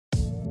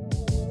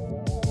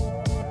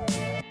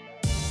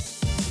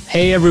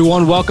Hey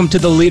everyone, welcome to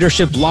the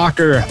Leadership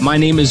Locker. My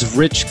name is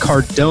Rich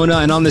Cardona,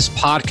 and on this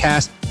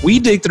podcast, we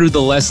dig through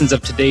the lessons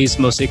of today's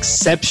most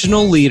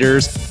exceptional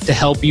leaders to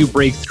help you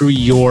break through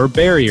your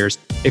barriers.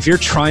 If you're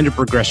trying to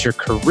progress your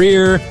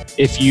career,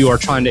 if you are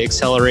trying to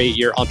accelerate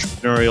your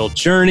entrepreneurial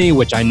journey,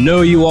 which I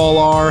know you all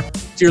are,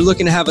 if you're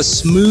looking to have a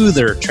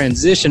smoother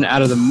transition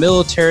out of the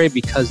military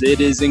because it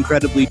is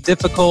incredibly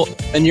difficult,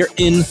 then you're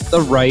in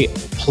the right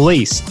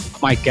place.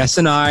 My guests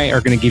and I are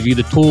going to give you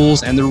the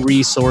tools and the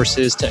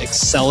resources to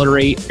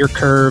accelerate your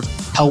curve,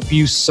 help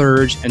you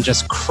surge, and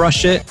just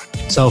crush it.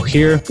 So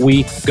here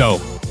we go.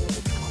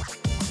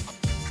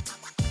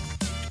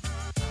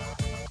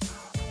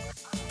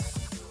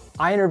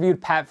 I interviewed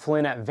Pat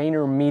Flynn at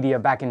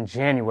VaynerMedia back in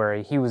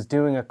January. He was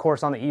doing a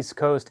course on the East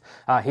Coast.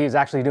 He was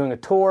actually doing a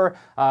tour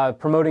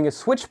promoting his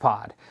Switch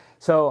Pod.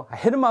 So I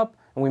hit him up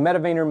and we met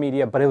at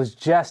VaynerMedia, but it was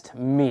just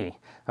me.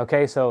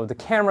 Okay, so the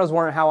cameras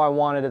weren't how I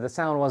wanted it, the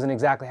sound wasn't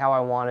exactly how I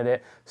wanted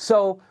it.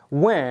 So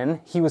when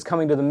he was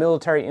coming to the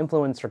Military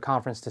Influencer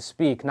Conference to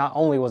speak, not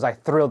only was I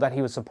thrilled that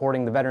he was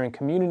supporting the veteran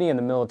community and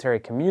the military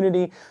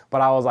community,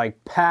 but I was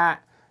like,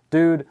 Pat,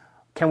 dude,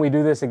 can we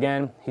do this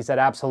again? He said,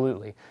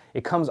 absolutely.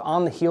 It comes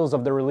on the heels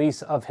of the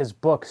release of his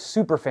book,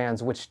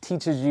 SUPERFANS, which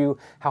teaches you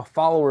how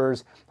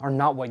followers are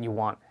not what you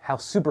want, how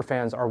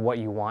superfans are what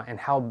you want, and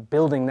how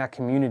building that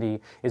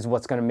community is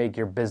what's going to make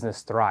your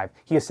business thrive.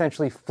 He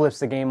essentially flips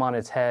the game on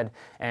its head,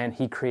 and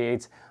he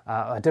creates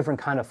a different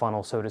kind of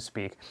funnel, so to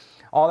speak.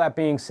 All that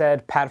being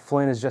said, Pat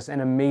Flynn is just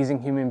an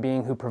amazing human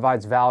being who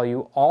provides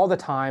value all the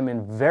time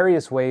in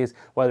various ways,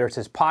 whether it's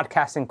his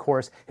podcasting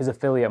course, his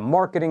affiliate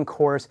marketing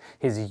course,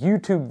 his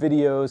YouTube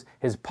videos,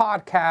 his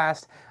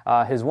podcast,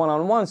 his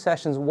one-on-one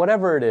sessions,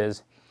 whatever it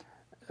is.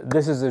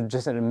 This is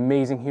just an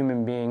amazing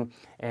human being,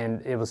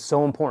 and it was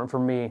so important for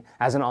me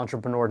as an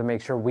entrepreneur to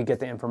make sure we get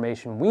the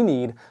information we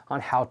need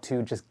on how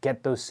to just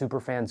get those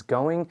superfans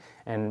going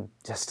and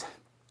just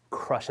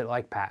crush it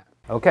like Pat.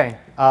 Okay,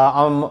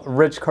 I'm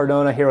Rich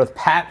Cardona here with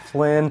Pat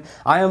Flynn.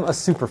 I am a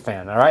super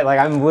fan, all right? Like,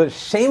 I'm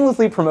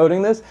shamelessly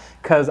promoting this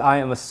because I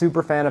am a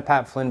super fan of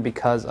Pat Flynn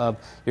because of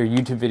your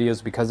YouTube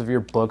videos, because of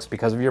your books,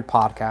 because of your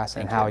podcast,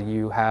 and how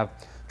you have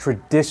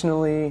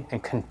traditionally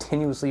and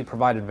continuously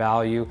provided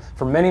value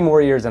for many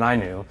more years than I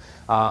knew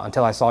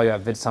until I saw you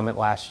at Vid Summit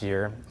last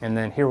year. And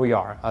then here we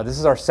are. This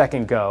is our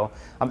second go.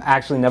 I've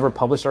actually never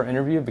published our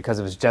interview because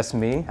it was just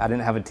me. I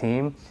didn't have a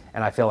team,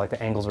 and I feel like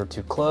the angles were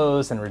too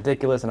close and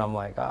ridiculous. And I'm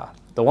like,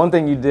 the one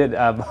thing you did,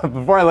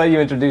 before I let you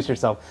introduce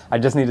yourself, I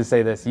just need to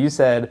say this.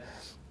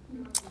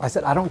 I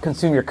said, I don't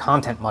consume your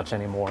content much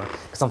anymore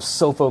because I'm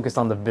so focused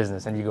on the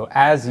business. And you go,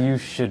 as you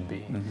should be.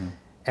 Mm-hmm.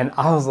 And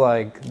I was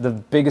like, the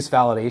biggest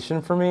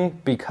validation for me,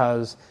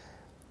 because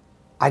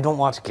I don't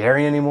watch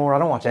Gary anymore. I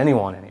don't watch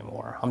anyone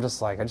anymore. I'm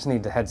just like, I just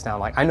need the heads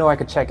down. Like, I know I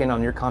could check in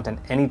on your content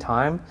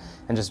anytime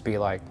and just be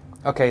like,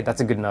 okay,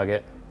 that's a good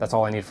nugget. That's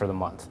all I need for the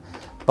month.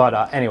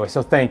 But anyway,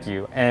 so thank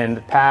you.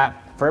 And Pat,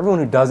 for everyone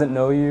who doesn't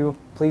know you,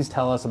 please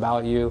tell us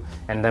about you,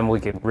 and then we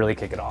could really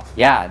kick it off.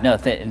 Yeah, no,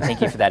 and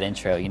thank you for that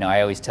intro. You know,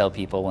 I always tell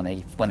people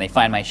when they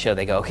find my show,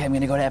 they go, okay, I'm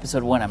going to go to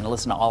episode 1. I'm going to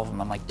listen to all of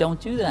them. I'm like, don't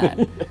do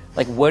that.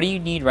 Like, what do you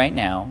need right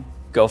now?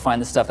 Go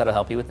find the stuff that'll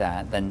help you with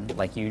that. Then,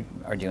 like you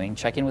are doing,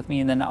 check in with me,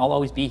 and then I'll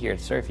always be here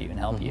to serve you and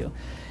help you.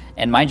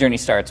 And my journey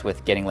starts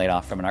with getting laid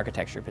off from an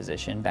architecture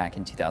position back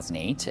in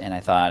 2008, and I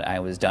thought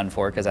I was done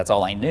for because that's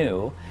all I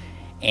knew.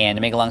 And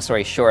to make a long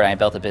story short, I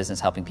built a business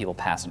helping people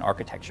pass an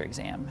architecture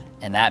exam.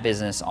 And that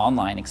business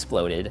online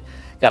exploded.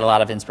 Got a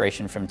lot of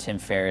inspiration from Tim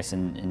Ferriss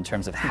in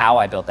terms of how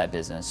I built that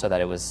business so that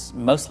it was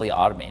mostly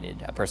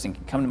automated. A person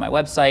could come to my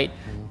website,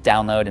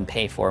 download and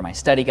pay for my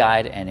study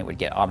guide, and it would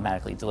get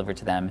automatically delivered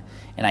to them.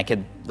 And I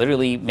could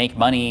literally make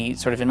money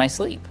sort of in my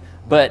sleep.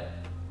 But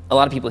a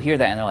lot of people hear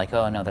that and they're like,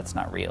 oh no, that's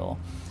not real.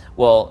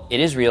 Well, it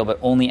is real, but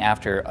only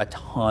after a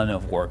ton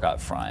of work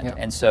up front. Yep.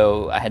 And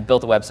so I had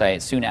built a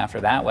website soon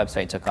after that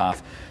website took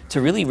off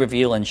to really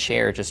reveal and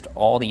share just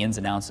all the ins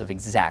and outs of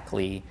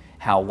exactly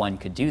how one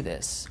could do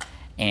this.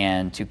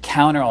 And to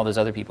counter all those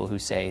other people who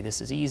say this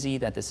is easy,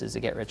 that this is a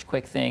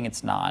get-rich-quick thing,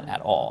 it's not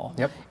at all.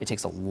 Yep. It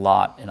takes a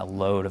lot and a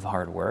load of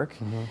hard work.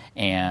 Mm-hmm.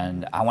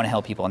 And I want to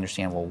help people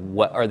understand, well,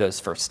 what are those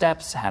first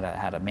steps, how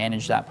to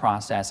manage that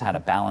process, how to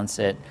balance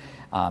it.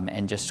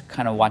 And just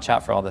kind of watch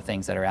out for all the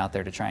things that are out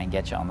there to try and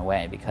get you on the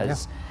way,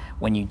 because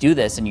when you do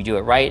this and you do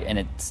it right, and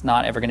it's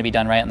not ever going to be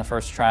done right on the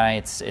first try,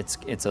 it's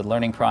a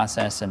learning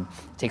process and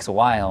it takes a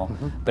while,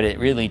 but it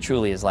really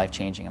truly is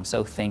life-changing. I'm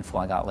so thankful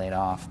I got laid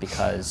off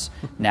because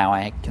now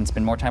I can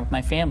spend more time with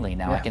my family.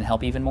 Now I can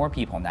help even more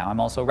people. Now I'm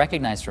also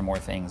recognized for more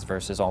things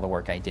versus all the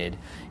work I did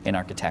in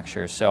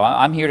architecture. So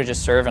I'm here to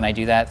just serve, and I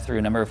do that through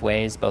a number of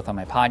ways, both on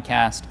my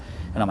podcast,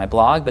 and on my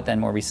blog, but then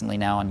more recently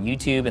now on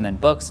YouTube, and then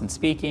books and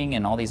speaking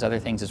and all these other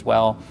things as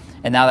well.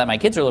 And now that my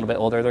kids are a little bit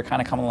older, they're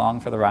kind of coming along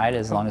for the ride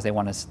as long as they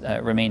want to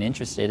remain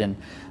interested. And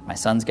my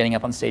son's getting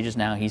up on stages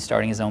now. He's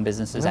starting his own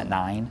businesses at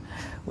 9,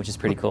 which is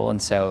pretty cool.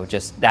 And so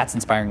just that's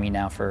inspiring me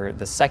now for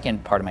the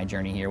second part of my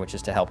journey here, which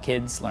is to help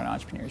kids learn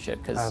entrepreneurship.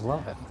 Because I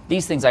love it.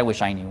 These things I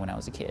wish I knew when I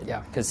was a kid. Yeah.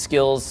 Because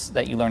skills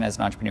that you learn as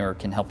an entrepreneur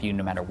can help you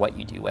no matter what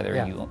you do,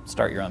 whether you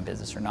start your own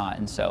business or not.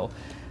 And so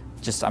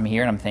just I'm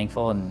here and I'm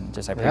thankful, and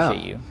just I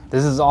appreciate you.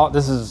 This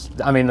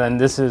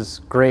is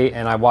great,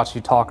 and I watched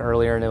you talk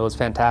earlier and it was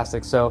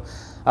fantastic. So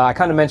I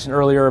kind of mentioned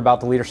earlier about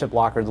the Leadership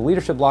Locker. The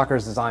Leadership Locker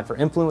is designed for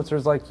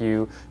influencers like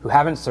you who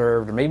haven't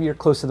served, or maybe you're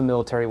close to the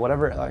military,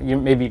 whatever, you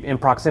may be in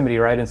proximity,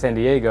 right, in San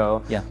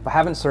Diego, but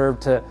haven't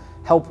served, to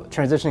help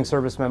transitioning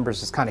service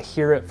members just kind of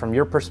hear it from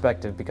your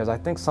perspective, because I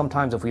think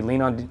sometimes if we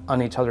lean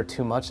on each other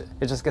too much,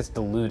 it just gets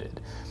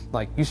diluted.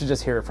 Like, you should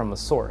just hear it from the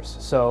source.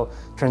 So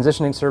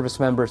transitioning service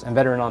members and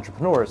veteran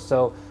entrepreneurs.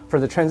 So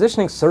for the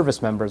transitioning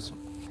service members,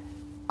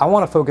 I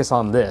want to focus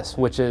on this,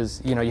 which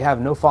is, you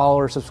have no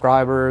followers,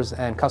 subscribers,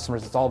 and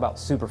customers. It's all about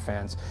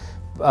superfans.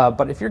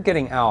 But if you're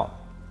getting out,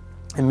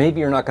 and maybe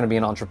you're not going to be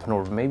an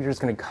entrepreneur, but maybe you're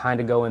just going to kind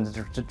of go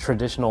into the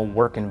traditional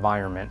work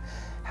environment,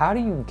 how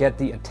do you get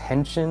the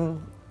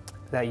attention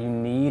that you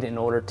need in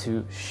order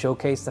to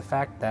showcase the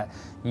fact that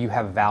you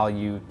have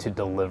value to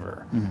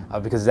deliver?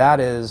 Because that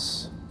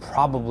is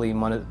probably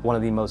one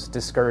of the most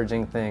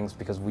discouraging things,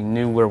 because we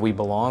knew where we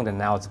belonged and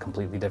now it's a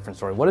completely different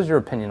story. What is your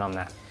opinion on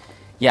that?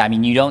 Yeah, I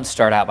mean, you don't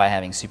start out by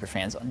having super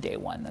fans on day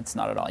one. That's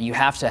not at all. You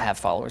have to have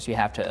followers. You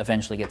have to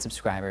eventually get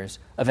subscribers,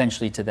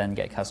 eventually to then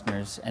get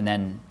customers, and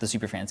then the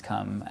super fans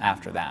come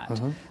after that.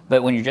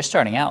 But when you're just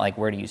starting out, like,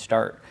 where do you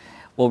start?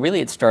 Well, really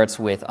it starts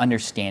with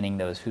understanding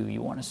those who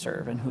you want to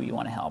serve and who you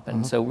want to help.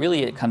 And so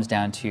really it comes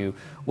down to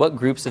what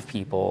groups of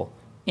people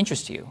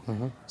interest you,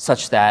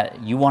 such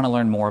that you want to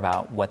learn more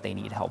about what they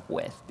need help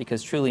with.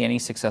 Because truly any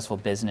successful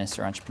business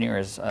or entrepreneur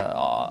is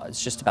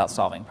it's just about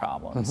solving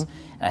problems.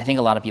 And I think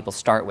a lot of people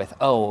start with,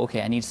 oh,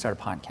 okay, I need to start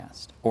a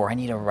podcast, or I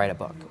need to write a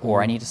book,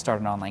 or I need to start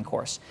an online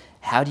course.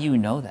 How do you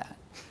know that?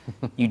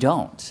 You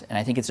don't. And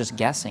I think it's just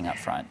guessing up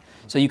front.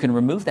 So you can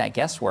remove that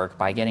guesswork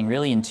by getting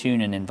really in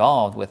tune and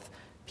involved with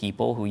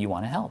people who you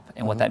want to help.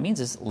 And what that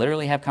means is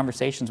literally have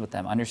conversations with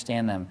them,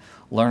 understand them,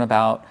 learn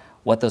about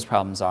what those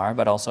problems are,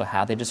 but also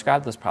how they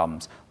describe those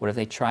problems. What have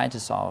they tried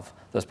to solve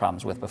those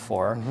problems with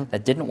before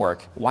that didn't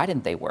work? Why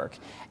didn't they work?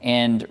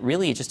 And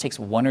really it just takes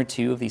one or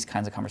two of these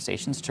kinds of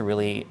conversations to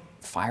really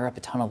fire up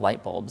a ton of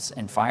light bulbs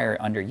and fire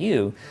under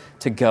you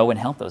to go and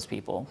help those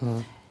people.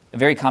 A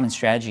very common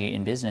strategy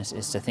in business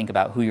is to think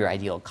about who your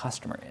ideal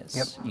customer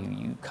is.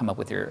 You come up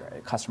with your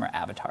customer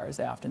avatar, as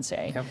they often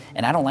say.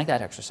 And I don't like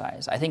that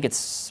exercise. I think it's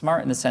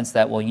smart in the sense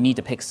that, well, you need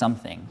to pick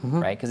something,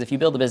 right? Because if you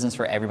build a business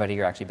for everybody,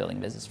 you're actually building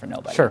a business for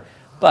nobody.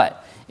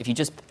 But if you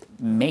just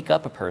make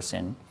up a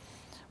person,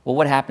 well,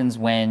 what happens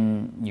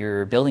when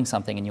you're building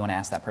something and you want to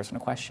ask that person a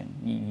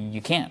question?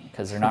 You can't,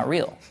 because they're not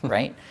real,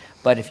 right?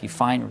 But if you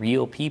find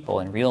real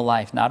people in real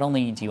life, not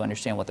only do you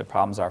understand what their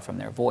problems are from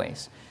their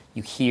voice,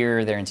 you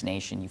hear their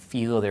intonation, you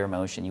feel their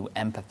emotion, you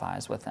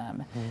empathize with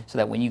them, so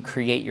that when you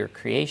create your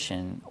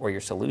creation or your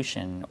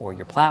solution or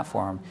your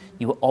platform,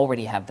 you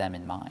already have them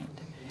in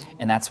mind.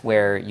 And that's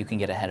where you can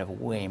get ahead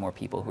of way more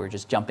people who are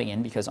just jumping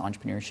in because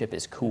entrepreneurship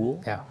is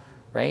cool.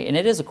 Right? And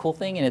it is a cool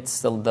thing, and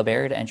it's the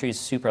barrier to entry is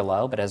super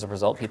low, but as a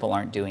result, people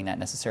aren't doing that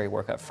necessary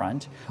work up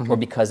front. Or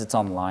because it's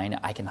online,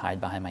 I can hide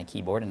behind my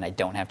keyboard and I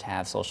don't have to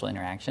have social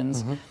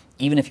interactions.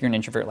 Even if you're an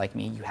introvert like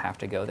me, you have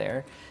to go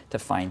there to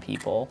find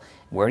people.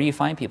 Where do you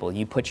find people?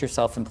 You put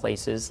yourself in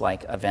places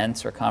like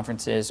events or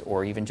conferences,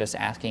 or even just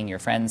asking your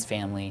friends,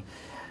 family,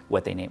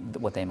 what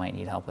they might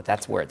need help with.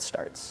 That's where it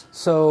starts.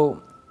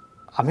 So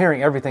I'm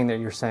hearing everything that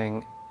you're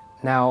saying.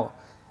 Now,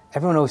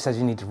 everyone always says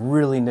you need to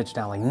really niche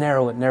down, like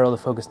narrow the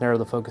focus,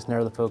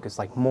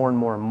 like more and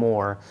more and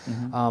more.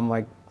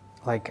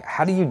 Like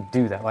how do you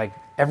do that? Like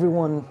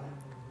everyone,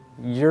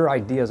 your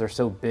ideas are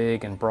so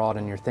big and broad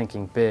and you're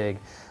thinking big,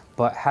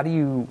 but how do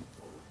you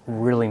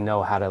really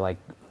know how to like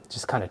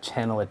just kind of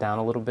channel it down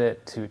a little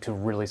bit to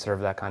really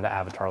serve that kind of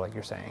avatar like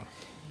you're saying?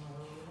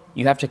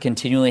 You have to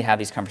continually have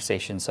these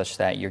conversations such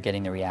that you're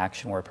getting the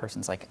reaction where a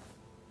person's like,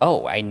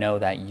 oh, I know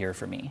that you're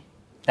for me.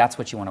 That's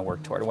what you want to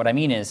work toward. What I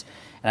mean is,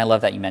 and I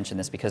love that you mentioned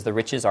this, because the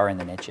riches are in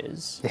the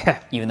niches.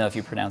 Even though if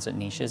you pronounce it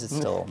niches, it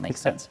still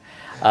makes sense.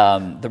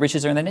 The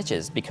riches are in the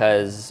niches,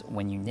 because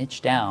when you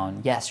niche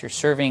down, yes, you're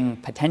serving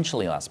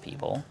potentially less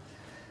people,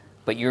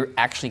 but you're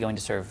actually going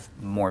to serve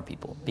more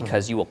people,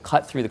 because you will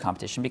cut through the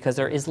competition because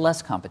there is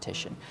less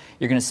competition.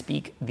 You're going to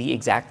speak the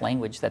exact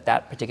language that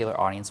that particular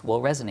audience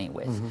will resonate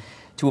with,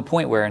 to a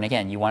point where, and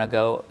again, you want to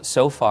go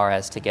so far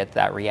as to get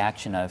that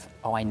reaction of,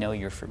 oh, I know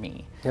you're for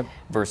me,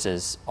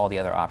 versus all the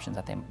other options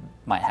that they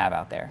might have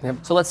out there.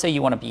 So let's say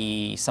you want to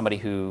be somebody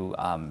who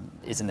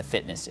is in the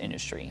fitness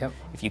industry.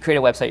 If you create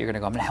a website, you're going to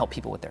go, I'm going to help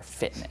people with their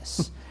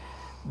fitness.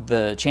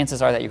 The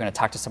chances are that you're going to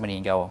talk to somebody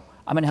and go,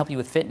 I'm going to help you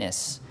with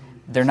fitness.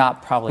 They're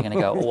not probably going to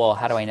go, well,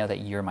 how do I know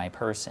that you're my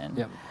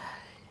person?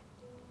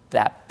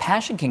 that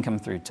passion can come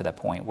through to that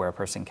point where a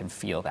person can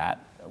feel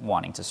that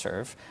wanting to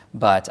serve.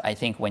 But I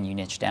think when you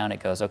niche down, it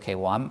goes, okay,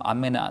 well,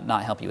 I'm going to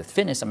not help you with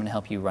fitness. I'm going to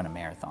help you run a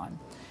marathon.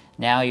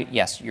 Now,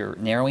 yes, you're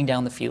narrowing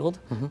down the field,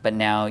 but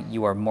now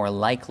you are more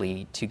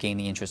likely to gain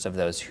the interest of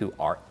those who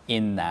are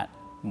in that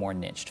more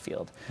niched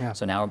field. Yeah.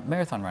 So now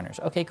marathon runners,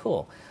 okay,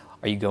 cool.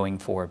 Are you going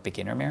for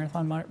beginner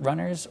marathon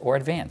runners or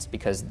advanced?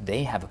 Because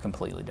they have a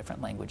completely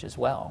different language as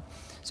well.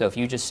 So if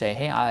you just say,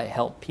 hey, I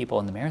help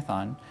people in the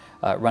marathon,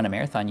 run a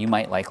marathon, you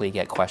might likely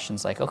get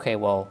questions like, okay,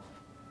 well,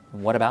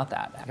 what about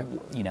that? Yep.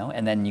 You know,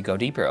 and then you go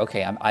deeper.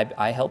 Okay,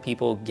 I help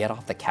people get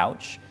off the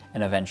couch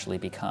and eventually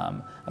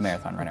become a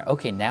marathon runner.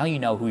 Okay, now you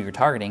know who you're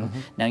targeting.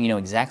 Now you know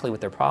exactly what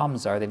their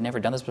problems are. They've never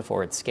done this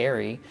before. It's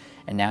scary.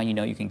 And now you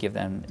know you can give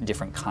them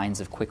different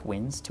kinds of quick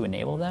wins to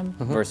enable them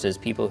versus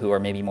people who are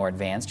maybe more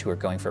advanced, who are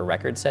going for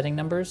record-setting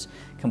numbers.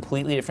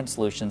 Completely different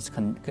solutions,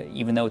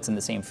 even though it's in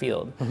the same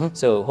field.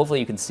 So hopefully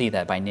you can see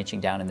that by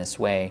niching down in this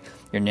way,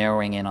 you're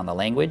narrowing in on the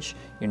language,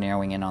 you're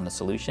narrowing in on the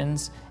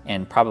solutions,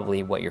 and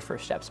probably what your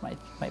first steps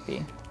might be.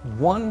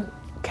 One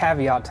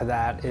caveat to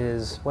that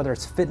is whether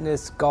it's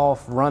fitness,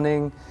 golf,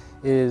 running,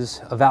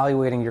 is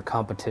evaluating your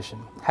competition.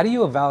 How do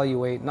you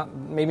evaluate,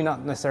 maybe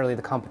not necessarily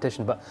the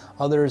competition, but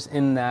others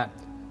in that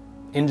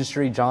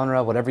industry,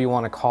 genre, whatever you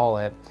want to call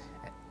it?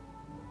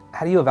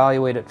 How do you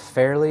evaluate it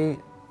fairly,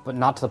 but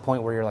not to the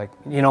point where you're like,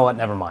 you know what,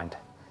 never mind?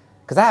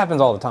 Because that happens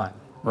all the time,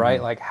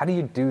 right? Like, how do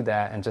you do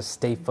that and just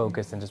stay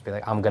focused and just be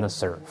like, I'm going to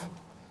serve?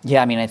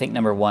 Yeah, I mean, I think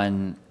number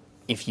one,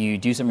 if you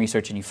do some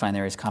research and you find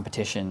there is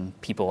competition,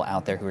 people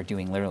out there who are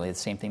doing literally the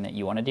same thing that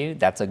you want to do,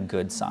 that's a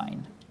good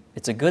sign.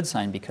 It's a good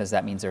sign because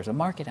that means there's a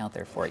market out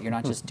there for it. You're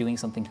not just doing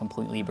something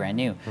completely brand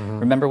new.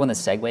 Remember when the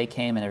Segway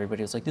came and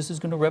everybody was like, this is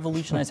going to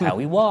revolutionize how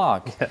we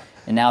walk.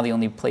 And now the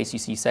only place you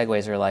see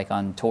Segways are like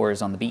on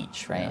tours on the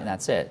beach, right? And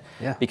that's it.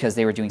 Because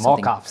they were doing Mall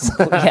something.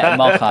 cops.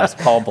 Mall cops,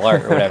 Paul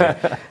Blart or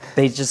whatever.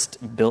 They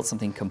just built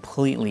something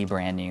completely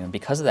brand new. And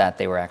because of that,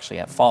 they were actually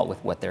at fault with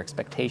what their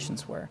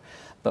expectations were.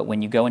 But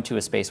when you go into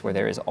a space where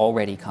there is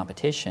already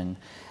competition,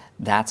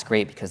 that's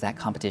great because that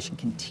competition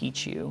can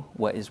teach you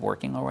what is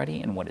working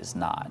already and what is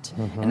not.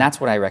 And that's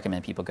what I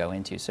recommend people go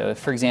into. So if,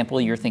 for example,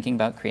 you're thinking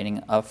about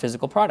creating a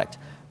physical product,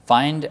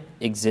 find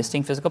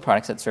existing physical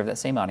products that serve that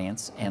same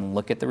audience and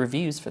look at the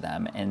reviews for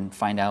them and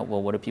find out,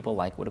 well, what do people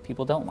like, what do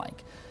people don't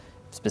like?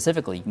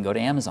 Specifically, you can go to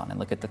Amazon and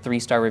look at the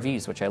 3-star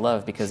reviews, which I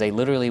love because they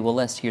literally will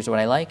list, here's what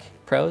I like,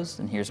 pros,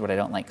 and here's what I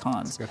don't like,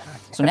 cons.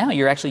 So now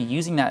you're actually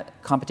using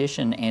that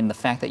competition and the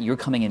fact that you're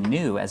coming in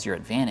new as your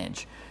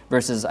advantage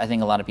versus I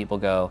think a lot of people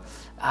go,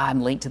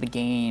 I'm late to the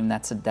game,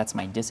 that's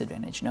my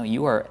disadvantage. No,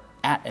 you are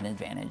at an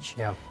advantage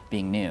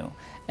being new.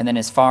 And then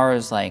as far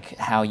as like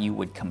how you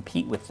would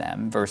compete with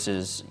them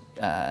versus,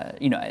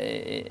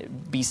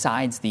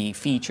 besides the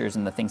features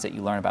and the things that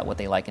you learn about what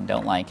they like and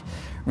don't like,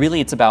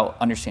 really it's about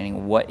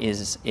understanding what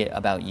is it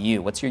about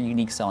you. What's your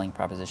unique selling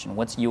proposition?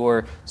 What's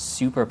your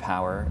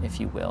superpower,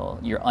 if you will,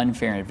 your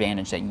unfair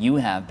advantage that you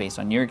have based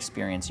on your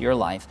experience, your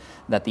life,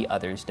 that the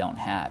others don't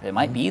have. It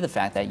might be the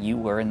fact that you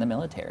were in the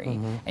military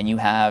and you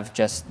have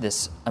just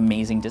this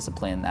amazing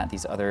discipline that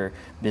these other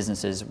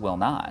businesses will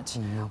not.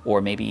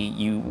 Or maybe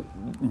you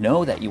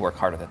know that you work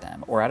harder than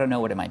them, or I don't know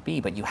what it might be,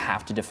 but you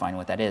have to define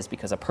what that is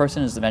because a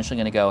person is eventually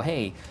going to go,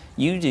 hey,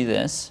 you do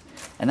this,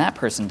 and that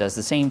person does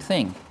the same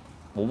thing.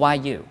 Well, why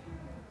you?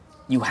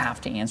 You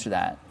have to answer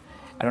that.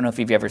 I don't know if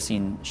you've ever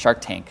seen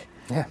Shark Tank,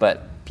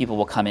 but people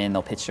will come in,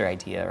 they'll pitch their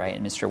idea, right?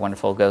 And Mr.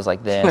 Wonderful goes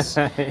like this,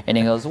 and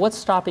he goes, what's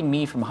stopping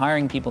me from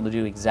hiring people to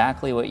do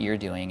exactly what you're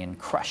doing and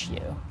crush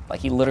you?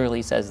 Like, he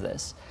literally says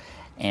this.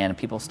 And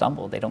people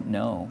stumble, they don't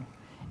know.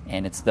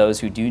 And it's those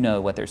who do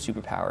know what their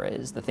superpower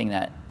is, the thing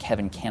that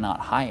Kevin cannot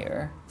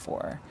hire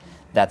for.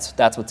 That's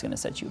what's going to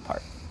set you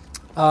apart.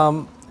 I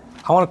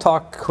want to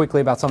talk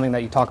quickly about something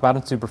that you talk about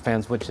in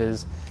SUPERFANS, which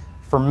is,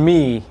 for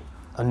me,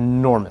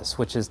 enormous,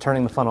 which is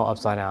turning the funnel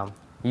upside down.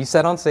 You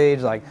said on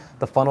stage, like,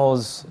 the funnel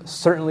is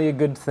certainly a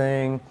good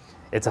thing,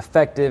 it's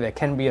effective, it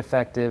can be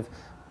effective,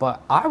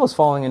 but I was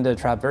falling into a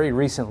trap very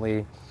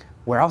recently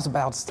where I was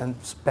about to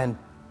spend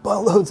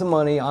boatloads of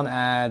money on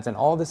ads and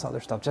all this other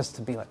stuff just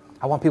to be like,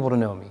 I want people to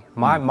know me.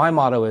 My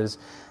motto is,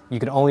 you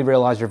can only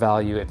realize your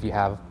value if you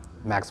have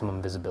maximum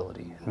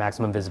visibility.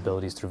 Maximum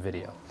visibility is through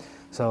video.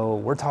 So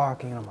we're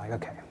talking, and I'm like,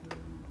 okay,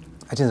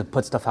 I just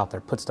put stuff out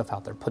there, put stuff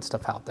out there, put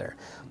stuff out there.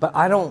 But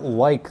I don't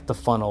like the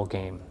funnel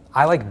game.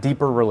 I like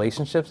deeper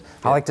relationships.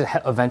 I like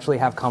to eventually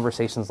have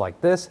conversations like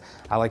this.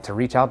 I like to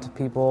reach out to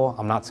people.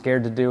 I'm not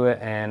scared to do it,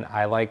 and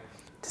I like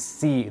to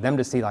see them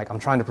like, I'm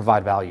trying to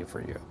provide value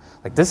for you.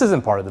 Like, this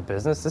isn't part of the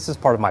business. This is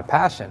part of my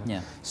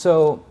passion.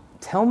 So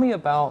tell me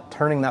about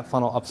turning that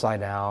funnel upside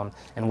down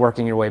and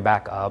working your way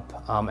back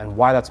up, and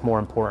why that's more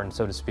important,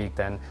 so to speak,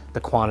 than the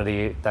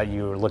quantity that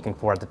you're looking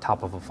for at the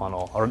top of a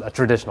funnel or a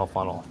traditional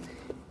funnel.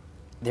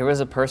 There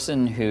was a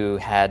person who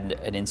had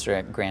an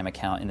Instagram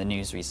account in the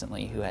news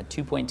recently who had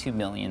 2.2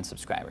 million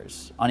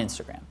subscribers on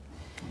Instagram.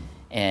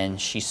 And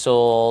she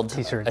sold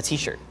a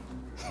t-shirt.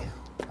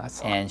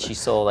 And she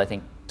sold, I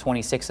think,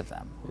 26 of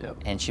them.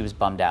 And she was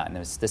bummed out. And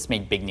this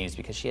made big news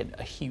because she had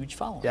a huge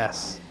following.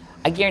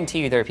 I guarantee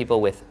you there are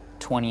people with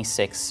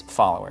 26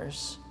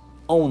 followers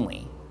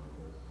only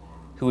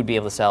who would be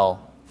able to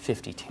sell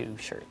 52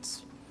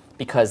 shirts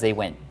because they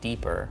went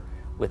deeper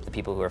with the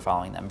people who are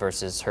following them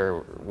versus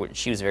her.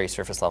 She was very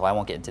surface level. I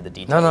won't get into the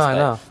details. I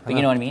know. But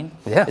you know what I mean?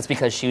 Yeah. It's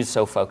because she was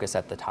so focused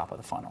at the top of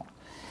the funnel.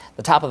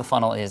 The top of the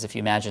funnel is, if you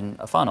imagine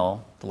a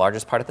funnel, the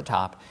largest part at the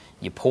top,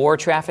 you pour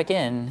traffic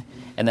in,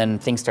 and then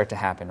things start to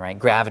happen, right?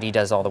 Gravity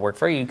does all the work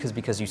for you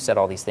because you set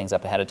all these things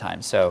up ahead of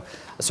time. So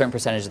a certain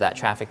percentage of that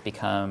traffic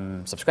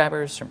become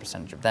subscribers, a certain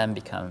percentage of them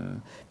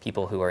become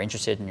people who are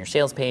interested in your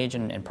sales page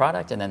and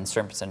product, and then a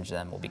certain percentage of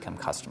them will become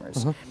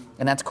customers.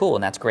 And that's cool,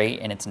 and that's great,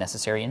 and it's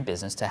necessary in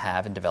business to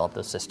have and develop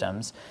those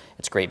systems.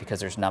 It's great because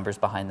there's numbers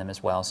behind them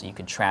as well, so you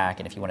can track,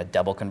 and if you want to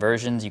double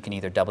conversions, you can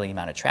either double the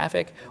amount of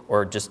traffic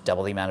or just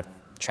double the amount of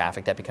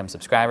traffic that becomes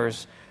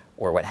subscribers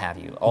or what have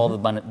you. All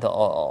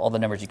the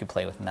numbers you can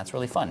play with, and that's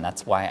really fun.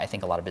 That's why I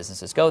think a lot of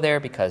businesses go there,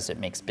 because it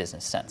makes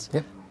business sense.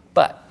 Yep.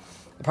 But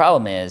the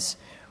problem is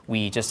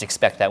we just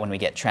expect that when we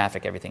get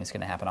traffic, everything's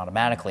going to happen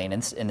automatically.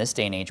 And in this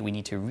day and age, we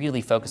need to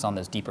really focus on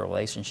those deeper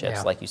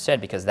relationships, like you said,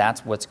 because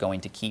that's what's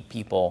going to keep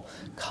people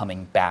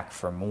coming back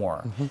for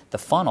more. The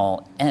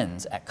funnel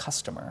ends at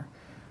customer,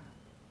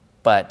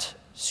 but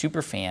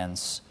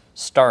SUPERFANS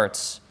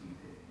starts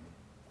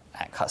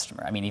at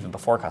customer. I mean, even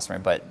before customer,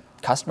 but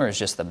customer is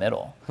just the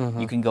middle.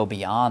 You can go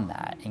beyond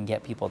that and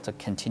get people to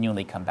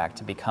continually come back,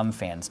 to become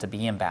fans, to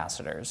be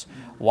ambassadors.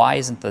 Why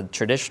isn't the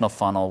traditional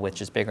funnel,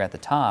 which is bigger at the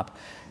top,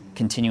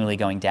 continually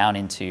going down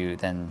into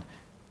then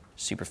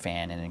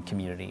superfan and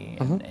community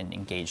and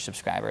engaged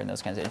subscriber and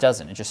those kinds of, it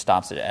doesn't. It just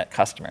stops it at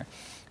customer.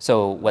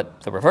 So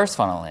what the reverse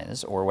funnel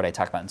is, or what I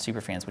talk about in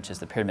SUPERFANS, which is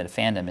the pyramid of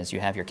fandom, is you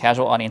have your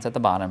casual audience at the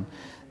bottom,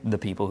 the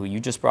people who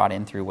you just brought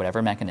in through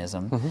whatever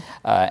mechanism,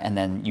 and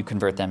then you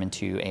convert them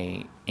into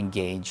a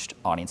engaged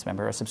audience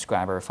member, a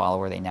subscriber, a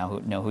follower. They now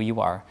know who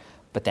you are.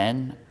 But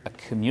then a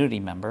community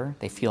member,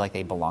 they feel like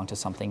they belong to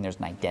something. There's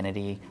an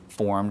identity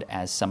formed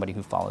as somebody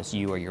who follows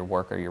you or your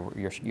work or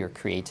your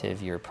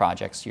creative, your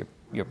projects,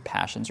 your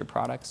passions, your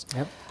products.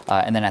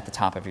 And then at the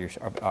top of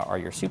are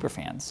your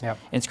superfans. And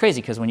it's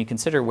crazy because when you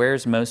consider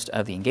where's most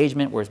of the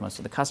engagement, where's most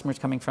of the customers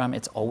coming from,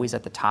 it's always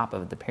at the top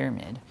of the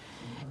pyramid.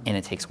 And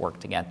it takes work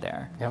to get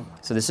there.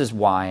 So this is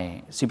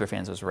why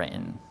SUPERFANS was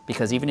written,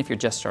 because even if you're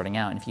just starting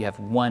out, and if you have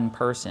one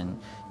person,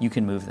 you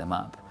can move them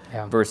up.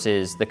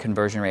 Versus the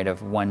conversion rate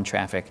of one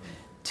traffic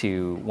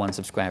to one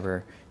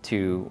subscriber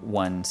to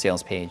one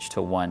sales page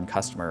to one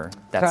customer.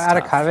 That's Can I add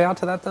tough. a caveat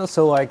to that though?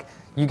 So like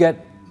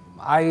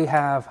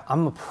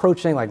I'm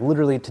approaching like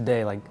literally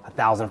today like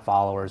 1,000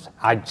 followers.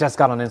 I just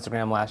got on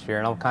Instagram last year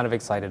and I'm kind of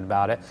excited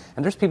about it.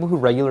 And there's people who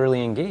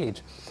regularly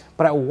engage.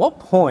 But at what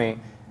point,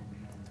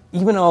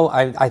 even though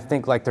I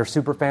think like they're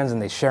super fans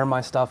and they share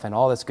my stuff and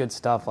all this good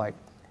stuff, like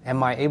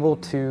am I able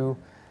to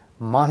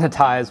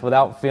monetize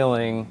without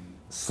feeling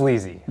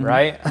sleazy,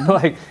 right?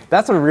 Like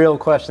that's a real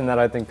question that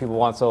I think people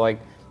want. So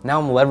like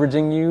now I'm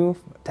leveraging you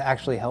to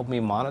actually help me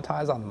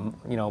monetize on,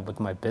 with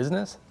my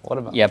business. What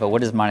about? Yeah, but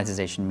what does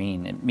monetization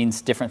mean? It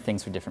means different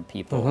things for different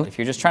people. If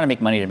you're just trying to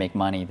make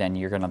money, then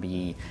you're going to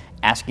be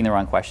asking the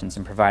wrong questions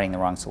and providing the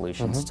wrong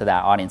solutions to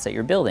that audience that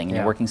you're building and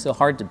you're working so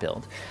hard to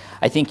build.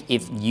 I think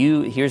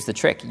here's the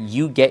trick,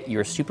 you get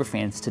your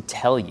superfans to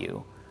tell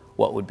you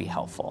what would be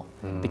helpful,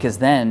 because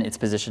then it's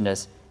positioned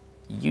as,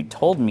 you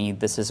told me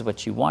this is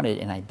what you wanted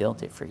and I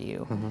built it for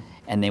you,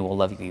 and they will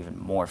love you even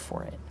more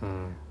for it,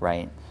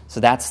 right? So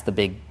that's the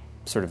big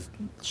sort of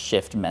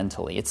shift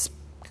mentally. It's,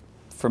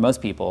 for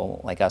most people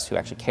like us who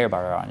actually care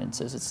about our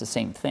audiences, it's the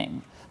same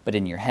thing. But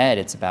in your head,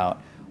 it's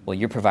about, well,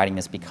 you're providing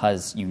this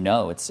because you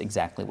know it's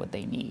exactly what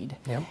they need.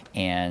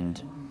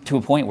 And to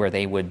a point where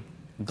they would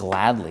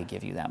gladly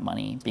give you that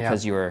money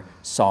because you're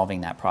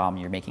solving that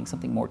problem. You're making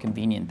something more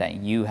convenient that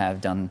you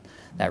have done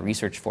that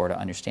research for, to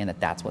understand that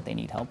that's what they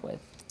need help with.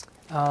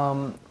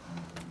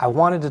 I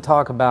wanted to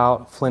talk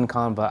about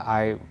FlynnCon, but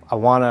I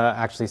want to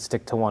actually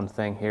stick to one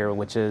thing here,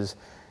 which is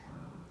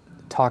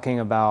talking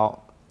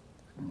about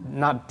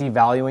not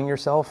devaluing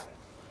yourself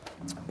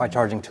by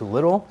charging too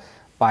little,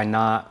 by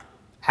not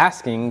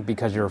asking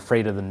because you're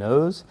afraid of the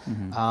no's,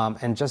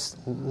 and just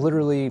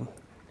literally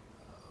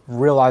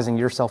realizing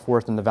your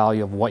self-worth and the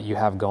value of what you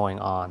have going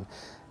on.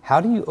 How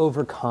do you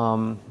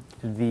overcome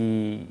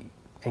the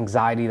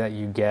anxiety that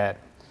you get?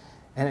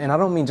 And I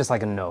don't mean just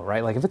like a no,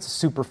 right? Like if it's a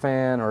super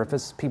fan, or if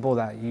it's people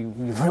that you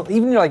really,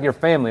 even like your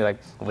family, like,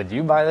 would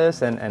you buy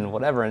this and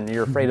whatever, and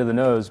you're afraid of the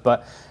no's.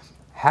 But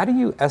how do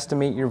you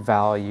estimate your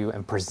value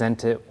and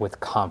present it with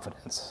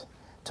confidence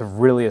to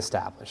really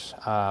establish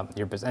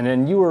your business? And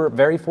then you were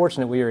very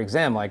fortunate with your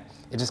exam, like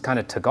it just kind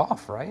of took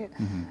off, right?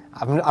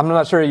 I'm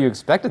not sure you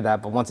expected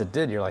that, but once it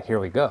did, you're like, here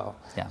we go.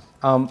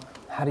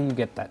 How do you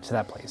get that to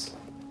that place?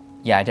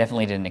 Yeah, I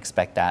definitely didn't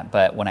expect that.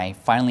 But when I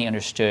finally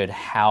understood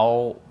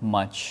how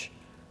much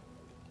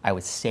I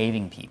was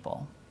saving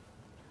people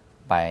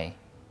by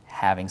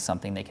having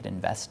something they could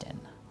invest in,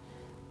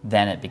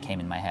 then it became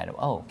in my head,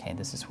 oh, okay,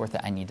 this is worth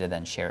it. I need to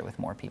then share it with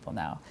more people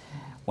now.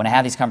 When I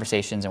have these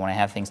conversations and when I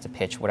have things to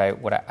pitch,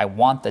 I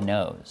want the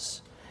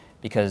no's,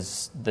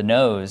 because the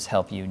no's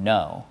help you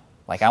know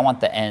Like I want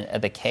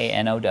the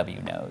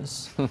K-N-O-W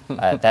no's.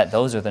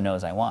 Those are the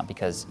no's I want,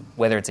 because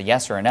whether it's a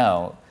yes or a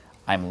no,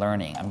 I'm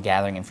learning, I'm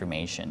gathering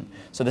information.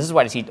 So this is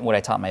what I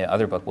taught in my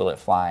other book, Will It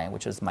Fly,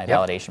 which is my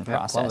validation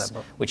process,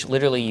 which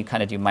literally you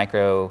kind of do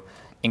micro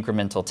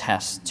incremental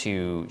tests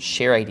to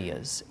share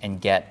ideas and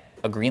get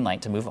a green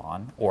light to move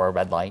on, or a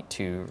red light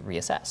to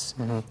reassess.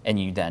 And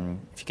you then,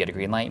 if you get a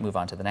green light, you move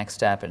on to the next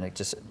step, and it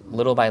just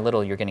little by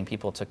little, you're getting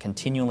people to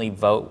continually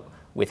vote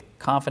with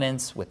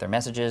confidence, with their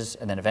messages,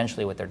 and then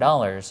eventually with their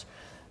dollars,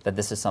 that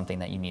this is something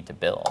that you need to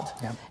build.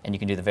 And you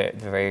can do the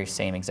very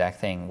same exact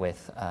thing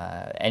with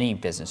any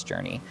business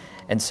journey.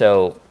 And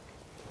so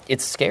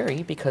it's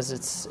scary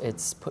because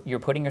you're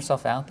putting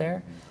yourself out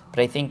there, but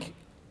I think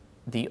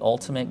the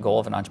ultimate goal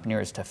of an entrepreneur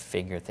is to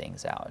figure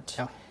things out.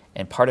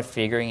 And part of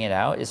figuring it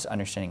out is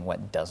understanding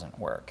what doesn't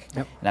work.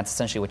 And that's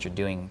essentially what you're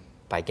doing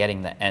by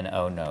getting the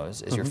NO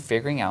no's, is you're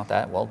figuring out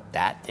that, well,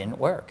 that didn't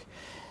work.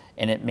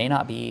 And it may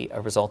not be a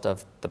result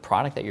of the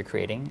product that you're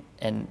creating,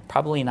 and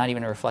probably not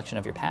even a reflection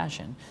of your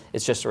passion.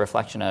 It's just a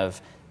reflection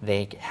of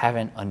they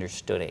haven't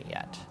understood it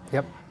yet.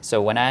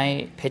 So when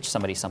I pitch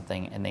somebody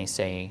something and they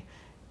say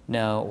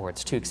no, or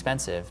it's too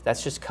expensive,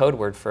 that's just code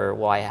word for,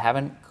 well, I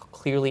haven't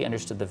clearly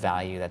understood the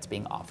value that's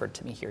being offered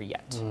to me here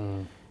yet.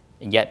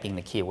 And yet being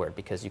the key word,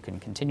 because you can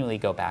continually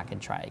go back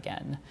and try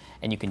again.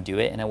 And you can do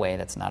it in a way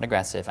that's not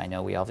aggressive. I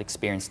know we all have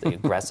experienced the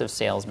aggressive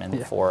salesman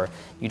before.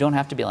 You don't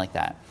have to be like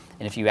that.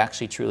 And if you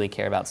actually truly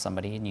care about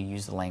somebody and you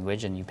use the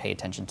language and you pay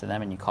attention to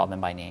them and you call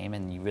them by name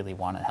and you really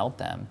want to help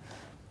them,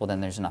 well,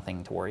 then there's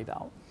nothing to worry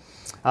about.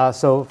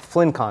 So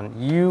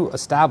FlynnCon, you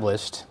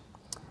established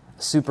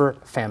a super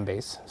fan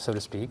base, so to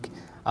speak.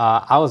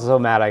 I was so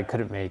mad I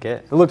couldn't make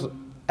it. It looked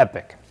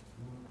epic.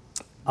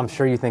 I'm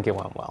sure you think it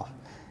went well.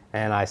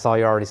 And I saw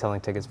you're already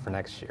selling tickets for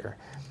next year.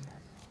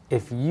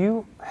 If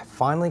you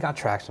finally got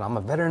traction, I'm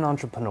a veteran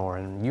entrepreneur,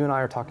 and you and I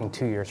are talking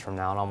 2 years from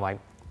now, and I'm like,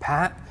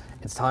 Pat,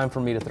 it's time for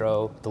me to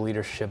throw the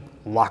Leadership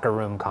Locker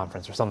Room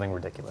Conference or something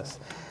ridiculous.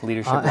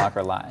 Leadership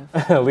Locker Live.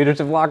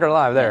 Leadership Locker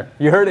Live, there.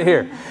 You heard it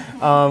here.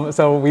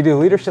 So we do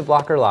Leadership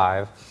Locker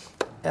Live.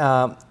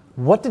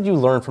 What did you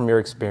learn from your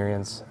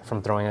experience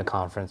from throwing a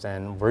conference,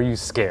 and were you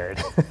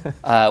scared?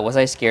 Was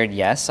I scared?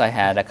 Yes. I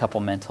had a couple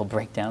mental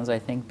breakdowns, I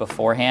think,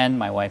 beforehand.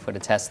 My wife would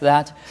attest to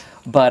that.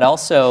 But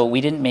also,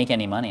 we didn't make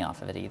any money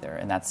off of it either,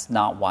 and that's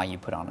not why you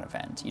put on an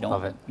event. You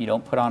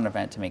don't put on an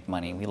event to make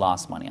money. We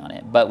lost money on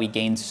it, but we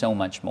gained so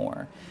much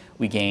more.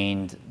 We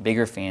gained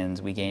bigger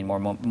fans. We gained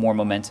more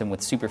momentum with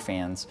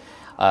SUPERFANS.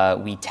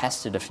 We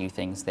tested a few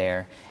things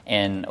there,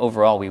 and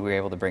overall, we were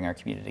able to bring our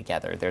community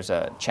together. There's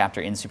a chapter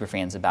in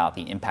SUPERFANS about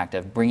the impact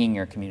of bringing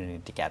your community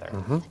together,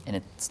 and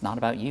it's not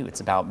about you.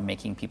 It's about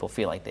making people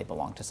feel like they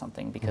belong to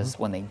something, because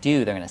when they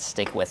do, they're going to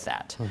stick with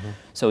that.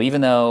 So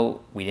even though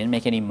we didn't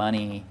make any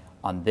money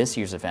on this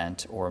year's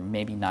event, or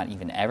maybe not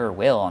even ever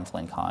will on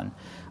FlynnCon,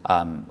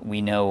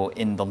 we know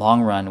in the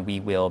long run we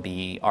will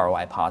be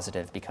ROI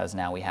positive, because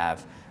now we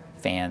have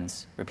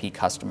fans, repeat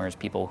customers,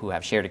 people who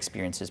have shared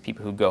experiences,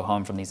 people who go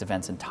home from these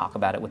events and talk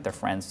about it with their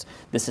friends.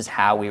 This is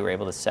how we were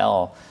able to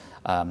sell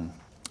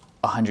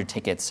 100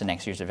 tickets to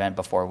next year's event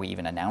before we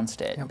even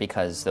announced it,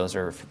 because those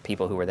are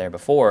people who were there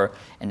before,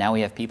 and now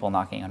we have people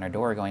knocking on our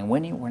door going,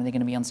 when are they going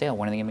to be on sale?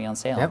 When are they going to be on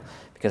sale?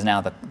 Because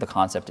now the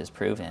concept is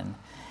proven.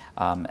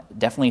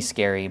 Definitely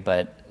scary,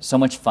 but so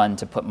much fun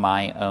to put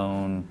my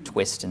own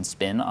twist and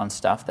spin on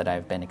stuff that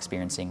I've been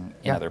experiencing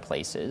in other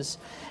places.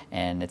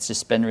 And it's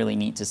just been really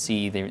neat to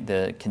see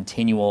the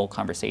continual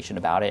conversation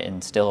about it.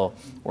 And still,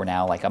 we're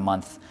now like a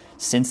month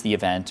since the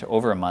event,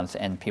 over a month,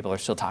 and people are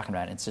still talking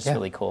about it. It's just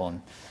really cool,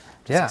 and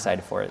just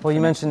excited for it. Well,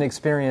 you mentioned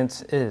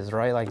experience is,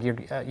 right? Like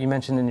you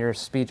mentioned in your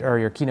speech or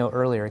your keynote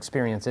earlier,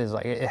 experience is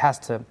like it has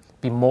to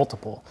be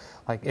multiple.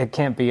 Like it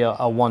can't be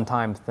a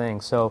one-time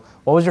thing. So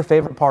what was your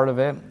favorite part of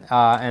it?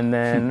 And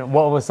then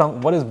what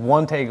is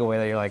one takeaway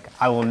that you're like,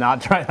 I will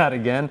not try that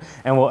again,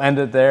 and we'll end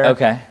it there.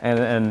 Okay.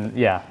 And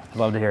yeah, I'd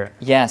love to hear it.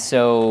 Yeah,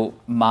 so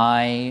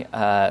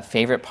my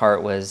favorite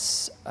part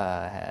was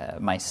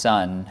my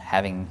son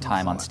having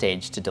time on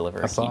stage to deliver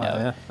a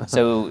keynote.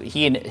 So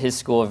he and his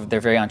school, they're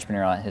very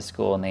entrepreneurial at his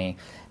school, and they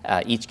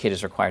each kid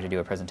is required to do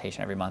a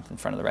presentation every month in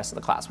front of the rest of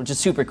the class, which is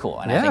super cool,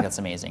 and I think that's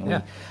amazing. We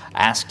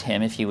asked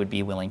him if he would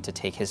be willing to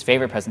take his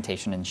favorite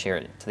presentation and share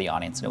it to the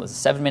audience, and it was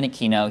a 7-minute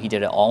keynote. He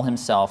did it all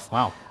himself,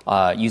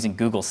 using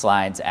Google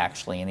Slides,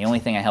 actually, and the only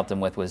thing I helped him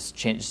with was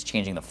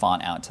changing the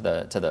font out to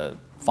the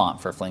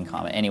font for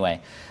FlynnCon.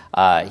 Anyway,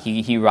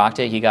 he rocked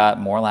it. He got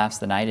more laughs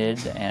than I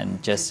did,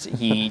 and just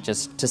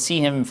to see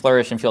him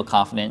flourish and feel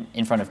confident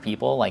in front of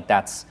people, like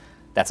that's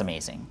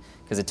amazing.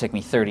 Because it took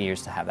me 30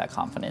 years to have that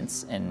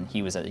confidence, and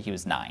he was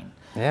 9.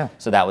 Yeah.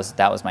 So that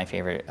was my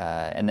favorite,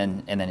 and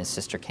then his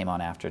sister came on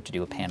after to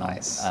do a panel,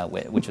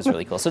 which was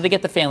really cool. So to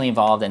get the family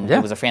involved, and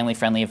it was a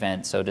family-friendly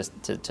event. So just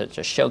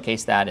to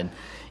showcase that and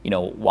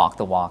walk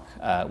the walk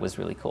was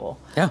really cool.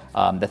 Yeah.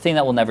 The thing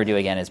that we'll never do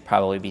again is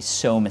probably be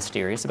so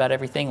mysterious about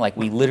everything. Like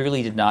we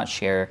literally did not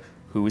share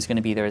who was going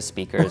to be there as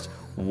speakers,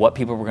 what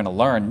people were going to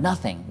learn.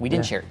 Nothing. We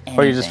didn't share anything.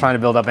 Or you're just trying to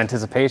build up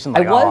anticipation?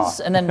 Like, I was,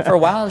 and then for a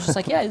while I was just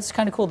like, yeah, it's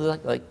kind of cool to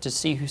like just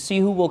see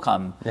who will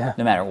come,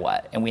 no matter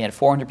what. And we had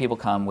 400 people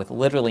come with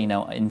literally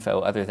no info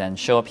other than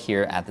show up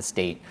here at the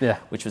state,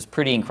 which was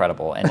pretty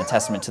incredible and a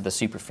testament to the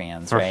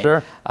SUPERFANS, right?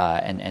 Sure.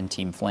 And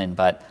Team Flynn.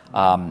 But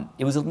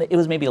it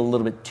was maybe a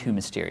little bit too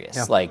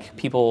mysterious. Like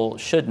people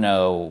should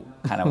know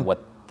kind of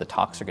what the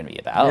talks are going to be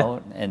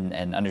about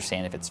and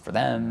understand if it's for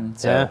them.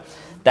 So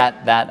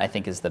that I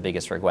think is the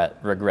biggest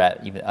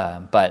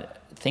regret.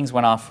 But things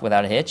went off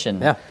without a hitch,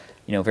 and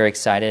very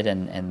excited.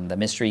 And the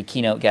mystery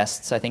keynote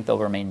guests, I think they'll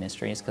remain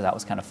mysteries because that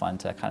was kind of fun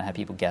to kind of have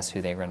people guess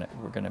who they were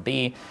going to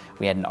be.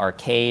 We had an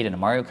arcade and a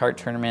Mario Kart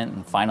tournament,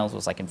 and finals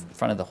was like in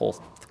front of the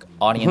whole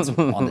audience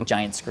on the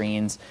giant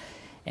screens.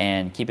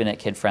 And keeping it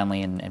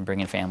kid-friendly and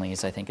bringing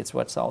families, I think it's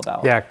what it's all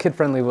about. Yeah,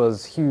 kid-friendly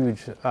was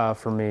huge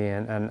for me,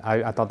 and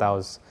I thought that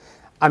was,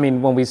 I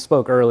mean, when we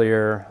spoke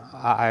earlier,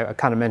 I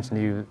kind of mentioned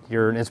to you,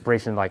 you're an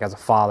inspiration, like, as a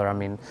father. I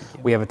mean,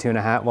 we have a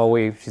 2.5,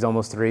 well, she's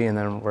almost 3, and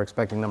then we're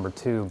expecting number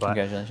 2. But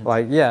congratulations.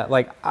 Like, yeah,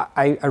 like,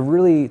 I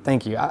really,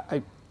 thank you.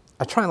 I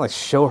try and, like,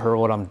 show her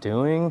what I'm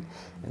doing,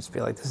 and just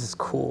be like, this is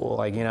cool,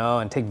 like,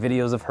 and take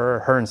videos of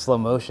her in slow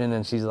motion,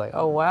 and she's like,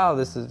 oh, wow,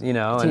 this is, Dude,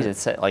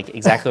 it's like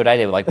exactly what I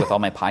did, like, with all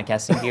my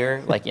podcasting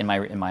gear, like, in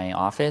my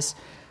office.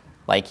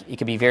 Like, it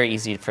could be very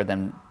easy for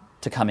them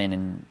to come in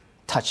and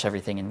touch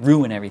everything and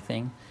ruin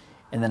everything.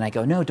 And then I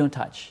go, no, don't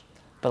touch.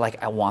 But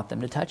like, I want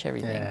them to touch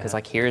everything because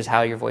like, here's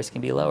how your voice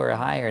can be lower or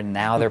higher. And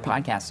now they're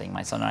podcasting.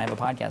 My son and I have a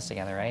podcast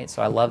together, right?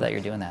 So I love that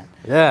you're doing that.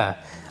 Yeah.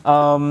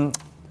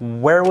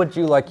 Where would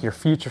you like your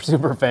future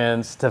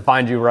SUPERFANS to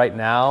find you right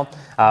now?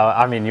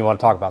 I mean, you want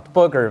to talk about the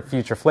book or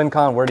future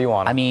FlynnCon? Where do you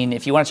want it? I mean,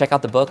 if you want to check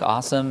out the book,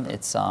 awesome.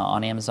 It's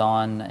on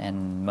Amazon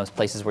and most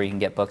places where you can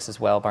get books as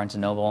well, Barnes &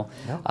 Noble.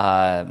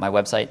 My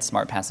website,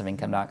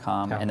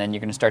 smartpassiveincome.com. And then you're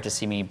going to start to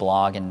see me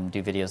blog and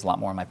do videos a lot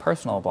more on my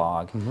personal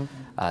blog.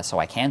 So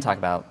I can talk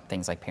about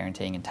things like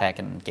parenting and tech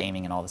and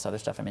gaming and all this other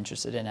stuff I'm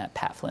interested in at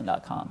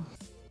patflynn.com.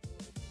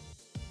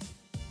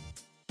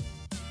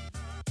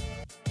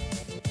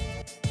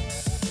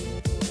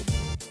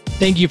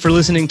 Thank you for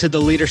listening to The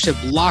Leadership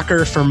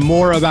Locker. For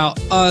more about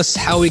us,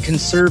 how we can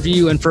serve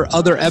you, and for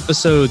other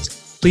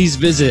episodes, please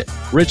visit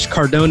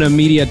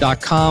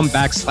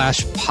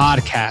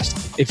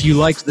richcardonamedia.com/podcast. If you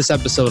liked this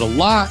episode a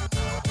lot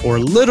or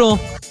little,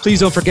 please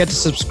don't forget to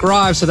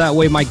subscribe so that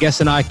way my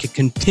guests and I can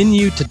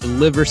continue to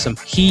deliver some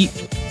heat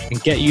and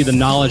get you the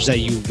knowledge that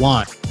you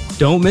want.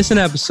 Don't miss an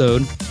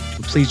episode,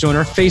 and please join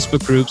our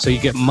Facebook group so you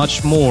get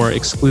much more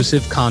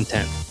exclusive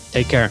content.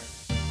 Take care.